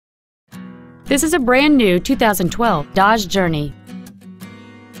This is a brand new 2012 Dodge Journey.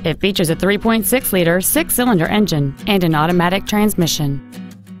 It features a 3.6-liter 6-cylinder engine and an automatic transmission.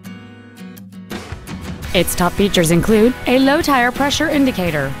 Its top features include a low tire pressure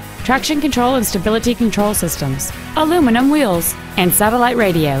indicator, traction control and stability control systems, aluminum wheels, and satellite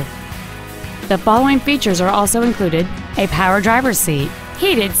radio. The following features are also included: a power driver's seat,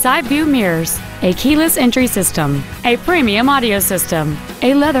 heated side view mirrors, a keyless entry system, a premium audio system,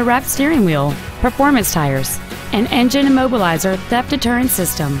 a leather-wrapped steering wheel, performance tires, an engine immobilizer theft deterrent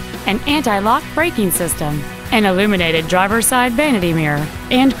system, an anti-lock braking system, an illuminated driver's side vanity mirror,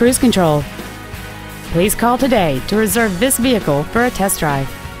 and cruise control. Please call today to reserve this vehicle for a test drive.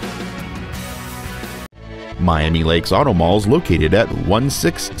 Miami Lakes Automall is located at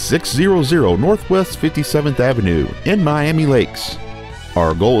 16600 Northwest 57th Avenue in Miami Lakes.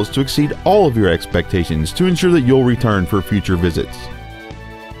 Our goal is to exceed all of your expectations to ensure that you'll return for future visits.